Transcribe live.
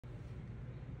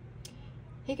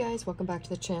Hey guys, welcome back to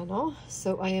the channel.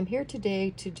 So I am here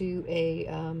today to do a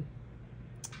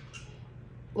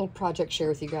little project share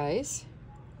with you guys.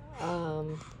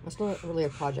 It's not really a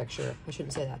project share, I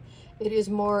shouldn't say that. It is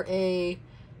more I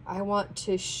want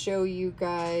to show you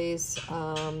guys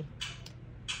a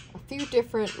few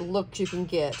different looks you can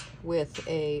get with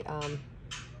a,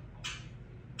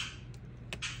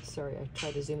 sorry, I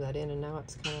tried to zoom that in and now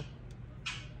it's kind of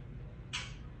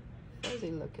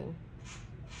fuzzy looking.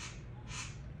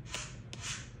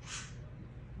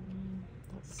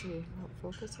 Let's see, not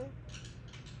focusing.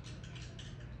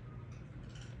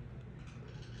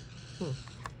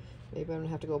 Maybe I'm gonna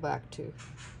have to go back to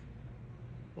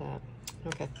that.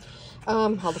 Okay,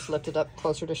 I'll just lift it up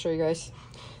closer to show you guys.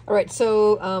 All right,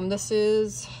 so this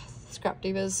is Scrap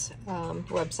Diva's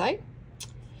website,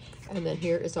 and then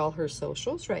here is all her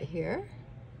socials right here.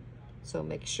 So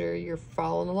make sure you're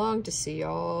following along to see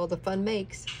all the fun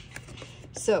makes.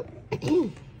 So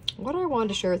what I wanted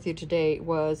to share with you today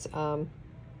was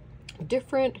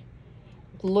different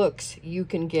looks you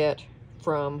can get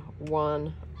from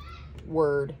one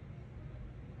word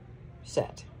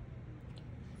set,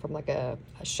 from like a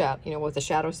shadow, you know, with a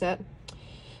shadow set.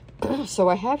 So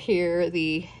I have here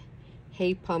the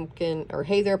Hey Pumpkin, or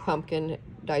Hey There Pumpkin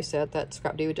die set that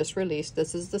Scrap Diva just released.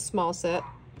 This is the small set.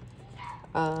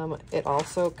 It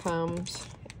also comes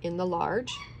in the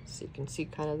large, so you can see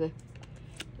kind of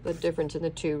the difference in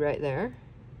the two right there.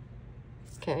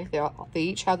 Okay, they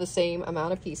each have the same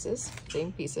amount of pieces,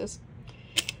 same pieces.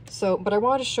 So, but I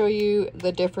want to show you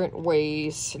the different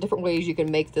ways you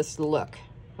can make this look,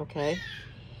 okay?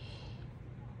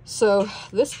 So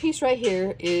this piece right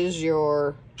here is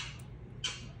your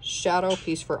shadow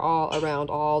piece for around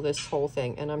all this whole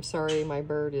thing. And I'm sorry, my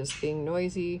bird is being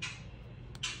noisy.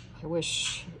 I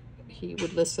wish he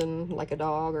would listen like a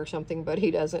dog or something, but he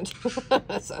doesn't.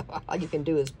 So all you can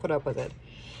do is put up with it.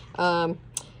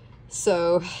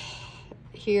 So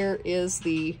here is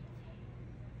the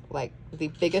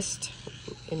biggest,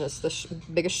 you know, it's the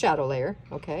biggest shadow layer.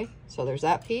 Okay, so there's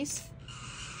that piece.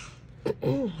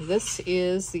 This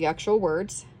is the actual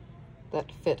words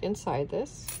that fit inside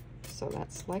this. So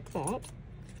that's like that.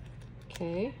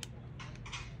 Okay.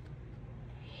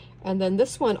 And then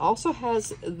this one also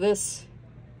has this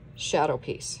shadow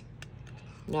piece.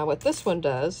 Now what this one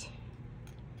does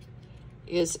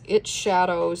is it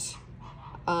shadows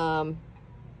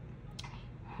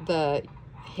the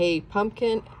Hey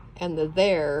Pumpkin and the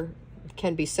There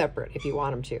can be separate if you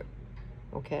want them to.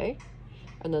 Okay.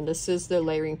 And then this is the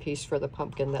layering piece for the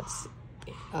pumpkin that's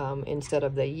instead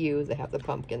of the U, they have the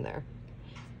pumpkin there.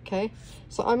 Okay.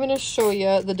 So I'm going to show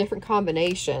you the different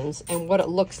combinations and what it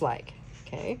looks like.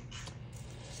 Okay.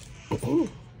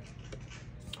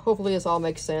 Hopefully this all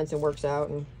makes sense and works out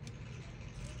and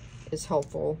is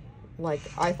helpful like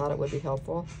I thought it would be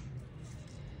helpful.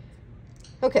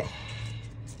 Okay,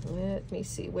 let me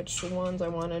see which ones I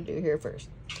want to do here first.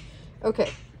 Okay,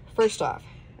 first off,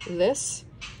 this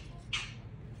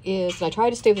is, and I tried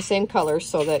to stay with the same color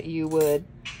so that you would,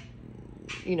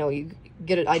 you know, you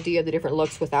get an idea of the different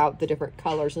looks without the different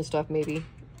colors and stuff, maybe,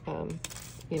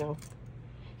 you know,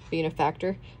 being a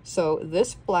factor. So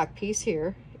this black piece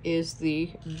here is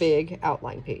the big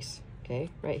outline piece,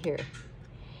 okay, right here.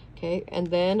 Okay,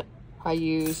 and then I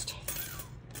used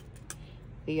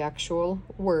the actual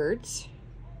words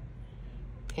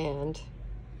and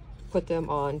put them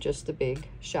on just the big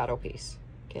shadow piece.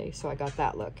 Okay, so I got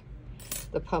that look.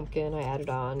 The pumpkin I added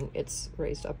on, it's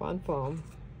raised up on foam.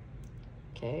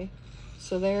 Okay,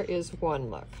 so there is one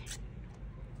look.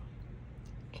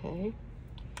 Okay.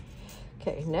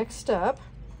 Okay, next up,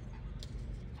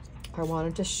 I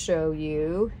wanted to show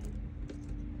you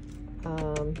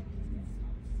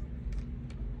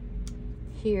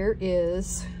here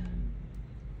is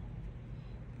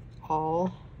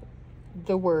all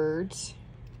the words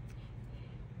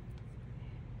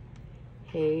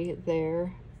Hey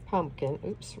There Pumpkin.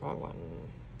 Oops, wrong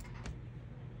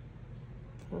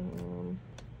one.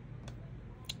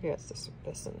 Yes,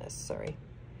 this and this, sorry.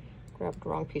 Grabbed the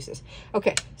wrong pieces.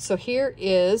 Okay, so here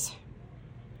is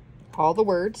all the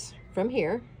words from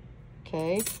here,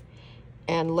 okay,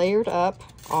 and layered up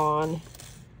on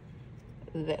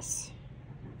this.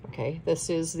 Okay, this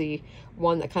is the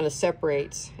one that kind of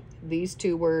separates these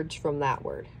two words from that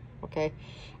word. Okay,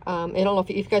 I don't know if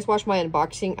you guys watched my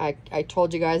unboxing. I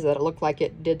told you guys that it looked like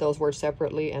it did those words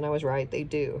separately, and I was right, they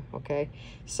do. Okay,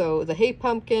 so the Hey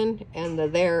Pumpkin and the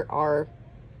There are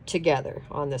together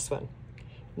on this one.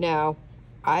 Now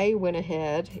I went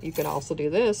ahead, you can also do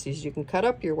this, is you can cut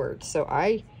up your words. So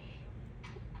I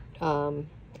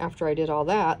after I did all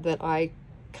that, then I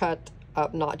cut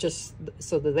up, not just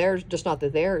so the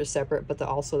there is separate, but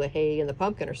also the hay and the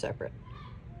pumpkin are separate.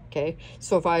 Okay,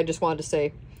 so if I just wanted to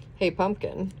say, hey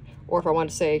pumpkin, or if I wanted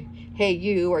to say, hey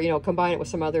you, or, you know, combine it with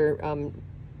some other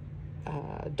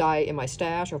die in my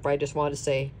stash, or if I just wanted to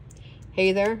say,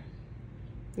 hey there,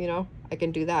 you know, I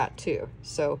can do that too.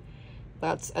 So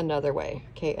that's another way.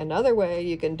 Okay, another way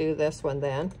you can do this one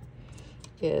then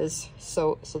is,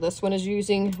 so this one is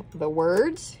using the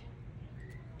words,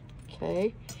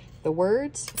 okay, the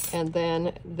words, and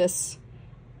then this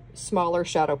smaller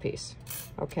shadow piece,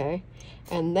 okay?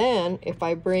 And then if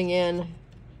I bring in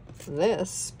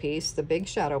this piece, the big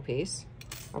shadow piece,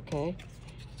 okay,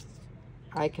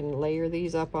 I can layer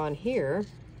these up on here,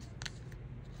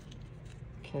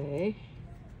 okay?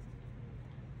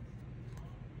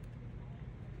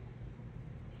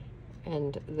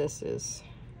 And this is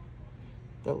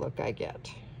the look I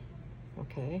get,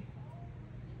 okay?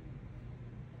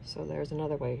 So there's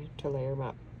another way to layer them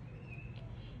up,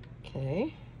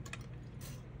 okay?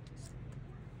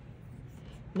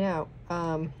 Now,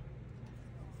 I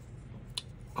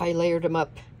layered them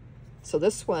up. So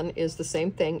this one is the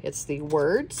same thing. It's the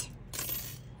words,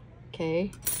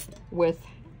 okay, with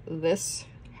this,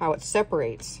 how it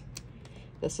separates.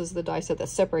 This is the die set that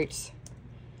separates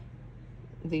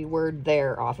the word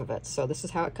there off of it. So this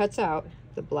is how it cuts out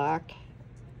the black,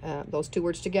 those two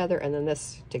words together, and then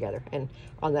this together. And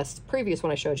on this previous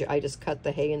one I showed you, I just cut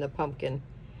the hay and the pumpkin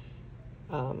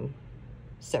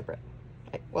separate.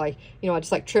 I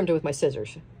just like trimmed it with my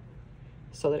scissors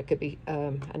so that it could be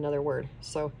another word.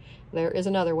 So there is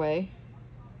another way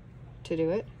to do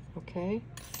it, okay?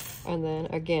 And then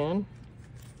again,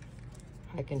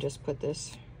 I can just put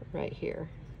this right here,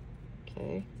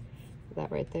 okay?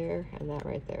 That right there and that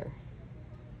right there,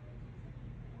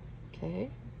 okay?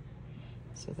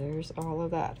 So there's all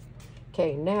of that.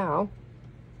 Okay, now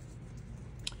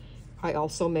I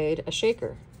also made a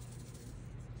shaker,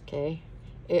 okay?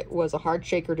 It was a hard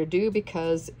shaker to do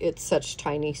because it's such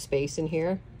tiny space in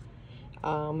here,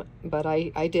 but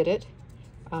I did it.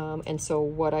 And so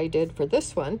what I did for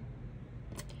this one,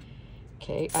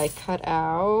 okay, I cut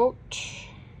out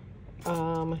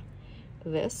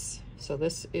this. So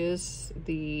this is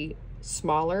the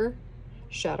smaller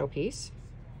shadow piece,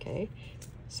 okay?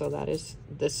 So that is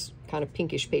this kind of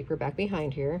pinkish paper back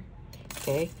behind here,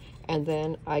 okay? And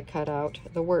then I cut out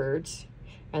the words,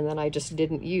 and then I just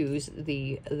didn't use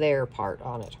the there part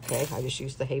on it, okay? I just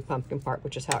used the hay pumpkin part,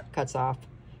 which is how it cuts out,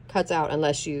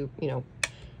 unless you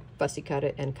fussy cut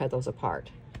it and cut those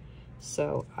apart.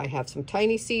 So I have some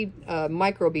tiny seed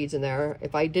micro beads in there.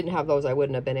 If I didn't have those, I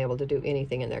wouldn't have been able to do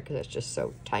anything in there because it's just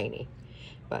so tiny.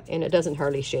 And it doesn't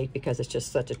hardly shake because it's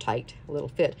just such a tight little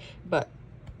fit. But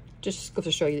just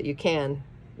to show you that you can,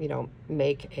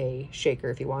 make a shaker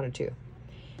if you wanted to.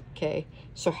 Okay,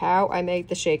 so how I made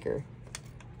the shaker.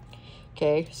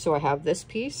 Okay, so I have this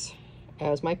piece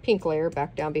as my pink layer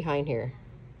back down behind here.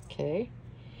 Okay,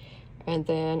 and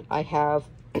then I have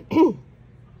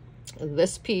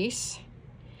this piece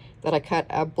that I cut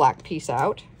a black piece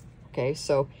out. Okay,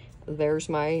 so there's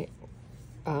my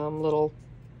little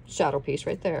shadow piece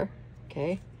right there.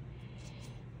 Okay,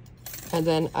 and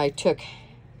then I took,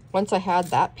 once I had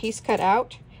that piece cut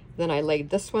out, then I laid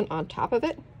this one on top of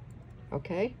it.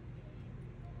 Okay,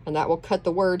 and that will cut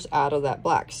the words out of that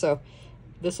black. So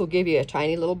this will give you a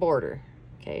tiny little border.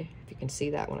 Okay, if you can see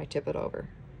that when I tip it over.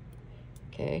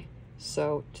 Okay,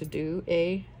 so to do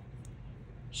a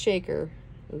shaker,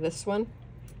 this one,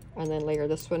 and then layer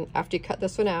this one. After you cut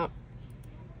this one out,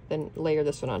 then layer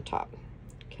this one on top.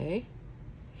 Okay,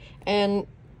 and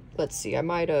let's see, I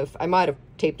might have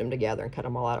taped them together and cut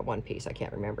them all out at one piece. I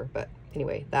can't remember, but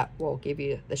anyway, that will give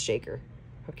you the shaker.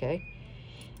 Okay,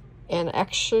 and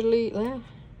actually,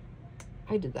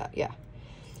 I did that, yeah.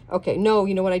 Okay, no,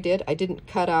 you know what I did? I didn't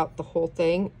cut out the whole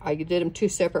thing. I did them two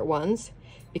separate ones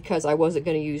because I wasn't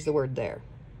going to use the word there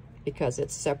because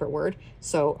it's a separate word.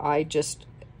 So I just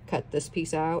cut this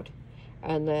piece out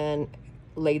and then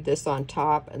laid this on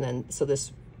top, and then so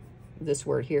this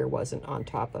word here wasn't on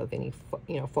top of any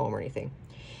foam or anything.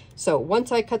 So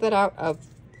once I cut that out of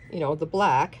the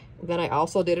black, then I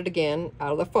also did it again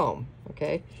out of the foam.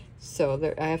 Okay, so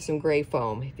there I have some gray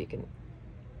foam, if you can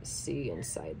see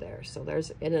inside there. So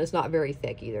and it's not very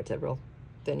thick either, it's a real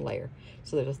thin layer.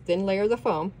 So there's a thin layer of the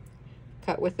foam,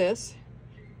 cut with this,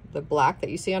 the black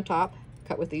that you see on top,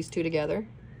 cut with these two together.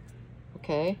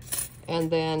 Okay,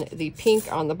 and then the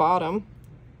pink on the bottom,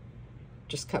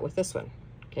 just cut with this one.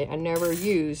 Okay, I never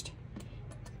used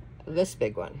this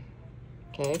big one.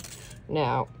 Okay,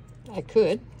 now I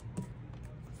could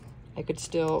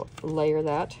still layer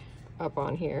that up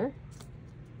on here.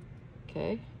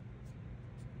 Okay,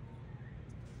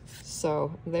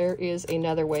 So there is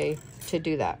another way to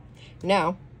do that.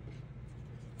 Now,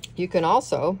 you can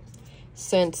also,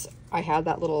 since I had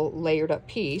that little layered up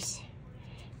piece,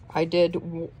 I did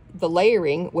the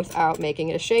layering without making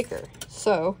it a shaker.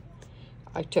 So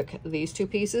I took these two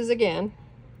pieces again,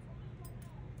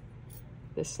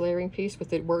 this layering piece with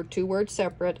the two words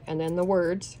separate, and then the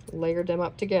words, layered them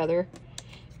up together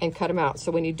and cut them out.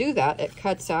 So when you do that, it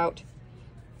cuts out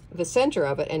the center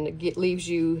of it and it leaves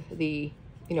you the,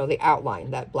 you know, the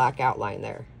outline, that black outline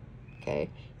there. Okay,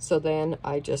 so then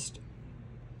I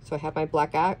have my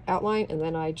black outline, and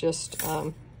then I just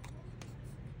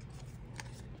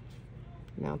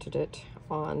mounted it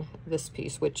on this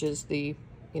piece, which is the,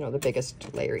 you know, the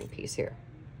biggest layering piece here.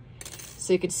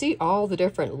 So you can see all the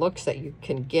different looks that you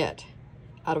can get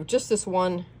out of just this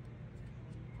one,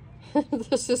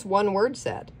 this one word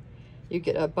set. You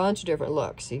get a bunch of different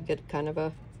looks. You get kind of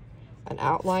an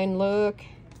outline look.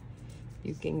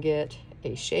 You can get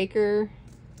a shaker.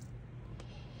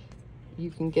 You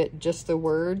can get just the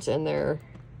words and their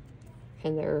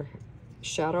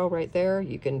shadow right there.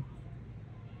 You can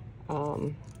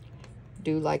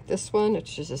do like this one,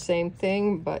 which is the same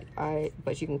thing, but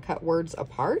you can cut words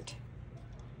apart.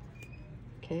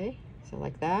 Okay, so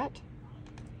like that.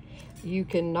 You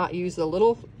can not use the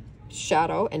little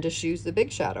shadow and just use the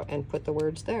big shadow and put the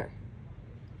words there.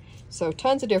 So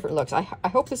tons of different looks. I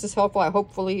hope this is helpful.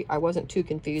 Hopefully I wasn't too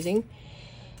confusing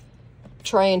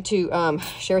trying to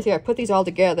share with you. I put these all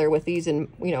together with these, and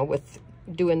you know, with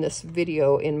doing this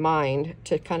video in mind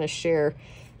to kind of share,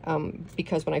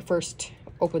 because when I first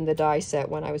opened the die set,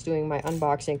 when I was doing my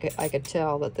unboxing, I could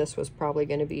tell that this was probably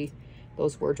going to be,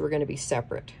 those words were going to be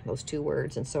separate, those two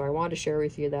words. And so I wanted to share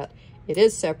with you that it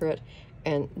is separate,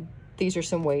 and these are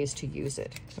some ways to use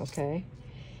it. Okay,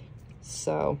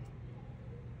 so,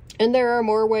 and there are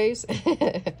more ways.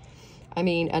 I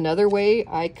mean, another way,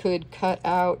 I could cut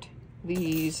out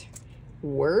these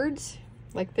words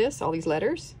like this, all these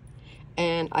letters,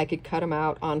 and I could cut them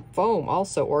out on foam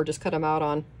also, or just cut them out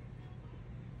on,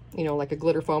 you know, like a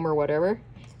glitter foam or whatever,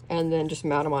 and then just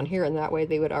mount them on here, and that way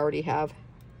they would already have,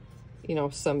 you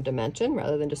know, some dimension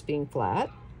rather than just being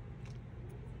flat.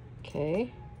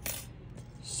 Okay,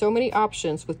 so many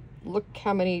options with, look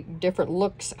how many different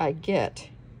looks I get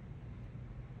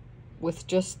with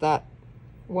just that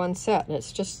one set, and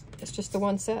it's just the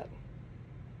one set.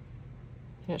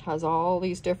 And it has all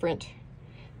these different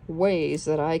ways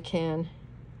that I can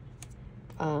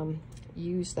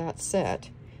use that set.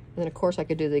 And then of course I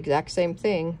could do the exact same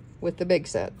thing with the big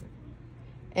set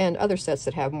and other sets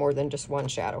that have more than just one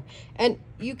shadow. And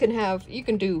you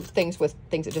can do things with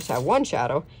things that just have one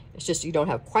shadow. It's just you don't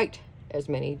have quite as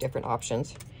many different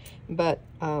options. But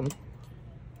you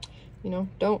know,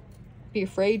 don't be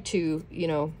afraid to, you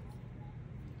know,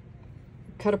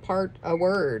 cut apart a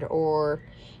word or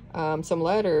some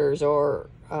letters, or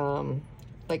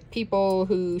like people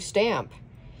who stamp,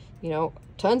 you know,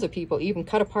 tons of people even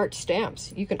cut apart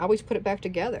stamps. You can always put it back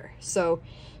together. So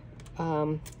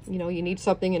you know, you need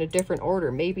something in a different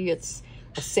order. Maybe it's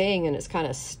a saying and it's kind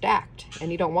of stacked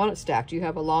and you don't want it stacked. You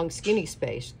have a long skinny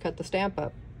space, cut the stamp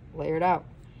up, layer it out.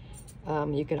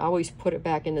 You can always put it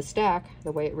back in the stack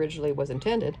the way it originally was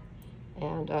intended,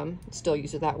 and still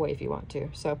use it that way if you want to.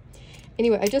 So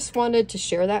anyway, I just wanted to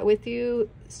share that with you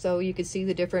so you could see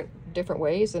the different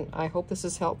ways, and I hope this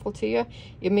is helpful to you.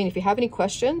 I mean, if you have any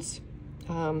questions,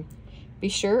 be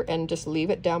sure and just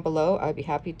leave it down below. I'd be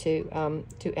happy to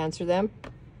answer them.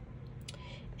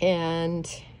 And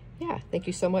yeah, thank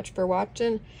you so much for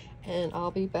watching, and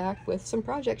I'll be back with some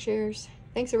project shares.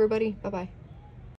 Thanks everybody. Bye-bye.